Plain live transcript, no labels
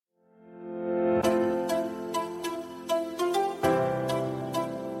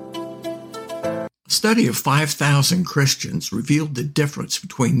study of 5,000 Christians revealed the difference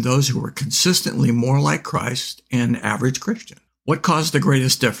between those who were consistently more like Christ and average Christian. What caused the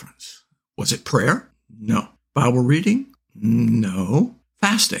greatest difference? Was it prayer? No. Bible reading? No.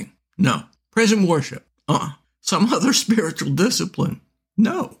 Fasting? No. Praise and worship? Some other spiritual discipline?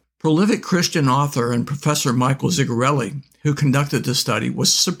 No. Prolific Christian author and Professor Michael Zigarelli, who conducted the study,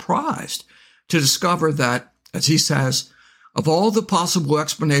 was surprised to discover that, as he says, of all the possible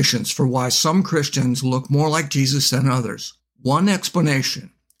explanations for why some Christians look more like Jesus than others, one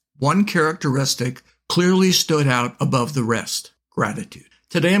explanation, one characteristic clearly stood out above the rest: gratitude.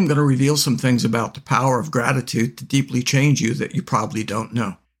 Today I'm going to reveal some things about the power of gratitude to deeply change you that you probably don't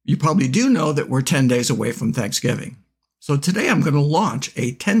know. You probably do know that we're 10 days away from Thanksgiving. So today I'm going to launch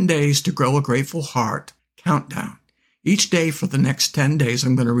a 10 days to grow a grateful heart countdown. Each day for the next 10 days,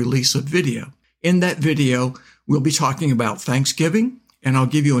 I'm going to release a video. In that video, we'll be talking about Thanksgiving, and I'll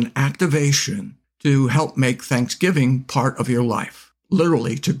give you an activation to help make Thanksgiving part of your life,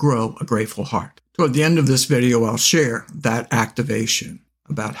 literally to grow a grateful heart. So at the end of this video, I'll share that activation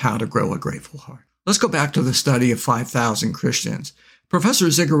about how to grow a grateful heart. Let's go back to the study of 5,000 Christians. Professor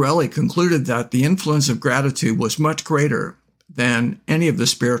Zigarelli concluded that the influence of gratitude was much greater than any of the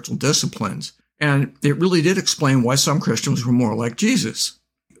spiritual disciplines, and it really did explain why some Christians were more like Jesus.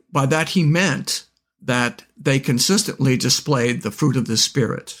 By that, he meant that they consistently displayed the fruit of the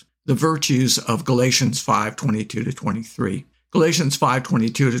Spirit, the virtues of Galatians 5:22-23. Galatians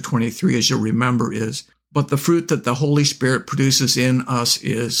 5:22-23, as you'll remember, is, "But the fruit that the Holy Spirit produces in us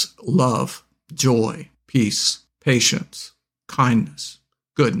is love, joy, peace, patience, kindness,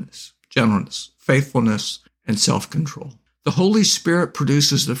 goodness, gentleness, faithfulness, and self-control." The Holy Spirit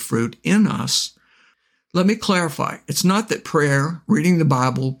produces the fruit in us. Let me clarify. It's not that prayer, reading the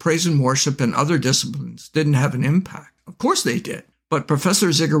Bible, praise and worship, and other disciplines didn't have an impact. Of course they did. But Professor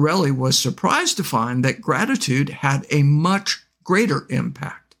Zigarelli was surprised to find that gratitude had a much greater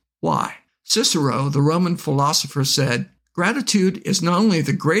impact. Why? Cicero, the Roman philosopher, said, "Gratitude is not only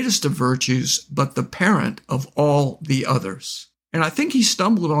the greatest of virtues, but the parent of all the others." And I think he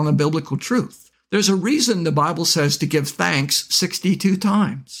stumbled on a biblical truth. There's a reason the Bible says to give thanks 62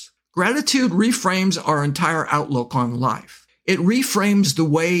 times. Gratitude reframes our entire outlook on life. It reframes the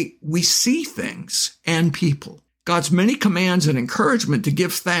way we see things and people. God's many commands and encouragement to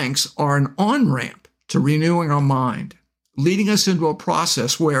give thanks are an on-ramp to renewing our mind, leading us into a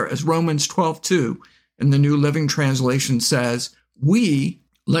process where, as Romans 12:2 in the New Living Translation says, we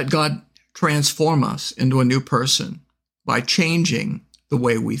let God transform us into a new person by changing the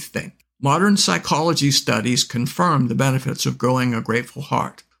way we think. Modern psychology studies confirm the benefits of growing a grateful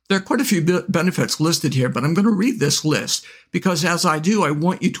heart. There are quite a few benefits listed here, but I'm going to read this list because as I do, I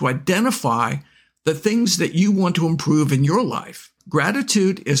want you to identify the things that you want to improve in your life.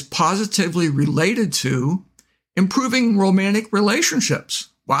 Gratitude is positively related to improving romantic relationships.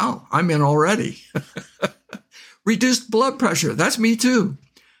 Wow, I'm in already. Reduced blood pressure. That's me too.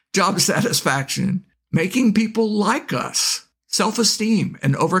 Job satisfaction. Making people like us. Self-esteem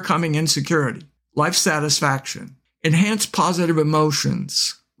and overcoming insecurity. Life satisfaction. Enhanced positive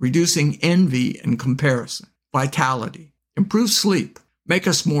emotions. Reducing envy and comparison. Vitality. Improve sleep. Make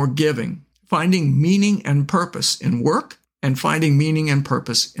us more giving. Finding meaning and purpose in work and finding meaning and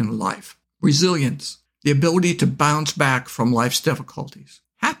purpose in life. Resilience. The ability to bounce back from life's difficulties.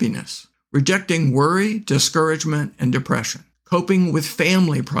 Happiness. Rejecting worry, discouragement, and depression. Coping with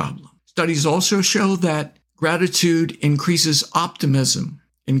family problems. Studies also show that gratitude increases optimism,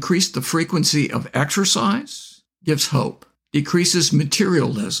 increases the frequency of exercise, gives hope, decreases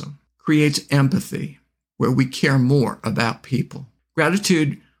materialism, creates empathy, where we care more about people.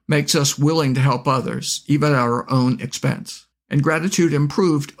 Gratitude makes us willing to help others, even at our own expense. And gratitude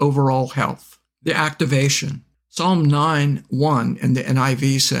improved overall health. The activation. Psalm 9:1 in the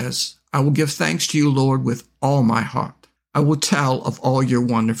NIV says, "I will give thanks to you, Lord, with all my heart. I will tell of all your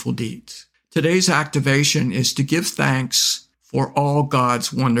wonderful deeds." Today's activation is to give thanks for all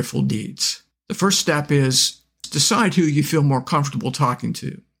God's wonderful deeds. The first step is decide who you feel more comfortable talking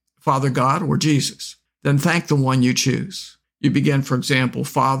to, Father God or Jesus. Then thank the one you choose. You begin, for example,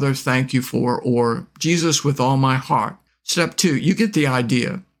 Father, thank you for, or Jesus, with all my heart. Step 2, you get the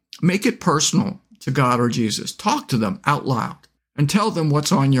idea. Make it personal to God or Jesus. Talk to them out loud and tell them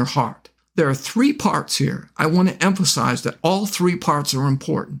what's on your heart. There are 3 parts here. I want to emphasize that all 3 parts are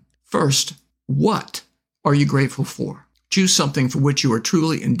important. First, what are you grateful for? Choose something for which you are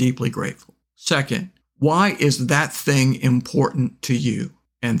truly and deeply grateful. Second, why is that thing important to you?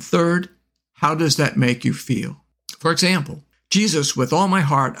 And third, how does that make you feel? For example, Jesus, with all my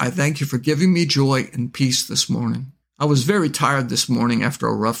heart, I thank you for giving me joy and peace this morning. I was very tired this morning after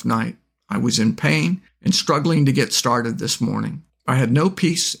a rough night. I was in pain and struggling to get started this morning. I had no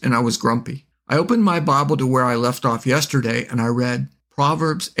peace and I was grumpy. I opened my Bible to where I left off yesterday and I read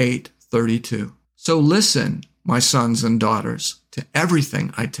Proverbs 8:32. So listen, my sons and daughters, to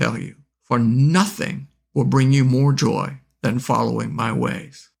everything I tell you, for nothing will bring you more joy than following my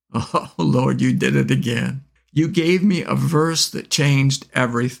ways. Oh, Lord, you did it again. You gave me a verse that changed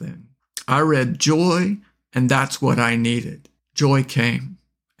everything. I read joy, and that's what I needed. Joy came,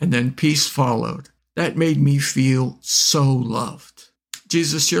 and then peace followed. That made me feel so loved.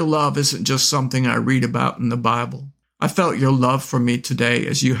 Jesus, your love isn't just something I read about in the Bible. I felt your love for me today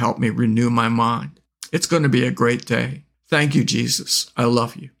as you helped me renew my mind. It's going to be a great day. Thank you, Jesus. I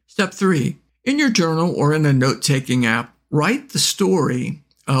love you. Step 3. In your journal or in a note-taking app, write the story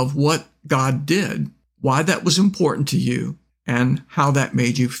of what God did, why that was important to you, and how that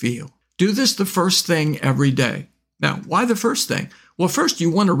made you feel. Do this the first thing every day. Now, why the first thing? Well, first, you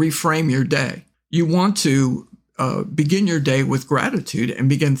want to reframe your day. You want to begin your day with gratitude and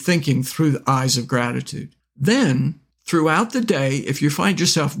begin thinking through the eyes of gratitude. Then, throughout the day, if you find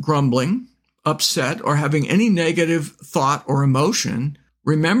yourself grumbling, upset, or having any negative thought or emotion,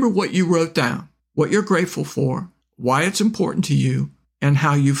 remember what you wrote down, what you're grateful for, why it's important to you, and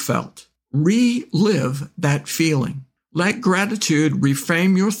how you felt. Relive that feeling. Let gratitude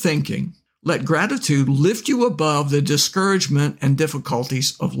reframe your thinking. Let gratitude lift you above the discouragement and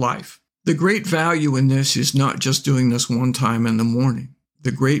difficulties of life. The great value in this is not just doing this one time in the morning.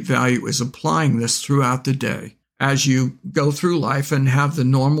 The great value is applying this throughout the day as you go through life and have the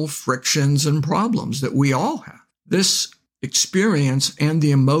normal frictions and problems that we all have. This experience and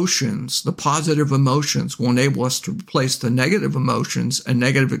the emotions, the positive emotions, will enable us to replace the negative emotions and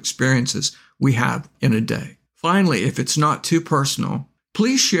negative experiences we have in a day. Finally, if it's not too personal,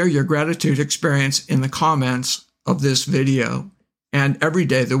 please share your gratitude experience in the comments of this video. And every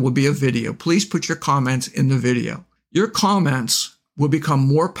day there will be a video. Please put your comments in the video. Your comments will become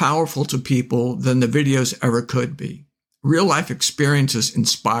more powerful to people than the videos ever could be. Real life experiences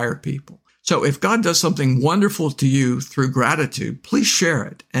inspire people. So if God does something wonderful to you through gratitude, please share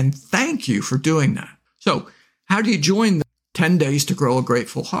it. And thank you for doing that. So how do you join the 10 Days to Grow a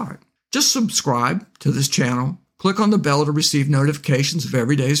Grateful Heart? Just subscribe to this channel. Click on the bell to receive notifications of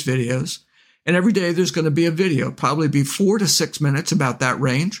every day's videos. And every day there's going to be a video, probably be 4 to 6 minutes, about that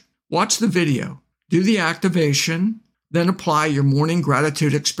range. Watch the video, do the activation, then apply your morning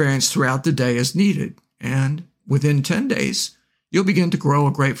gratitude experience throughout the day as needed. And within 10 days, you'll begin to grow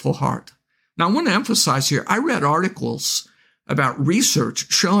a grateful heart. Now, I want to emphasize here, I read articles about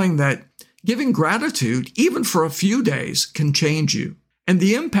research showing that giving gratitude, even for a few days, can change you. And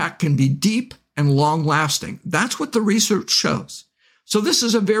the impact can be deep and long-lasting. That's what the research shows. So this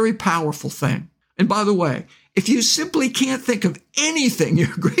is a very powerful thing. And by the way, if you simply can't think of anything you're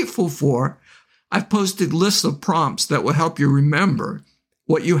grateful for, I've posted lists of prompts that will help you remember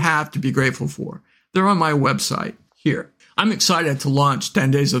what you have to be grateful for. They're on my website here. I'm excited to launch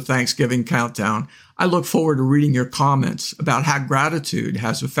 10 Days of Thanksgiving Countdown. I look forward to reading your comments about how gratitude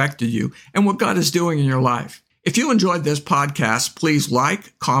has affected you and what God is doing in your life. If you enjoyed this podcast, please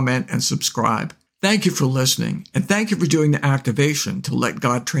like, comment, and subscribe. Thank you for listening, and thank you for doing the activation to let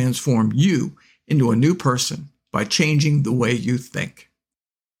God transform you into a new person by changing the way you think.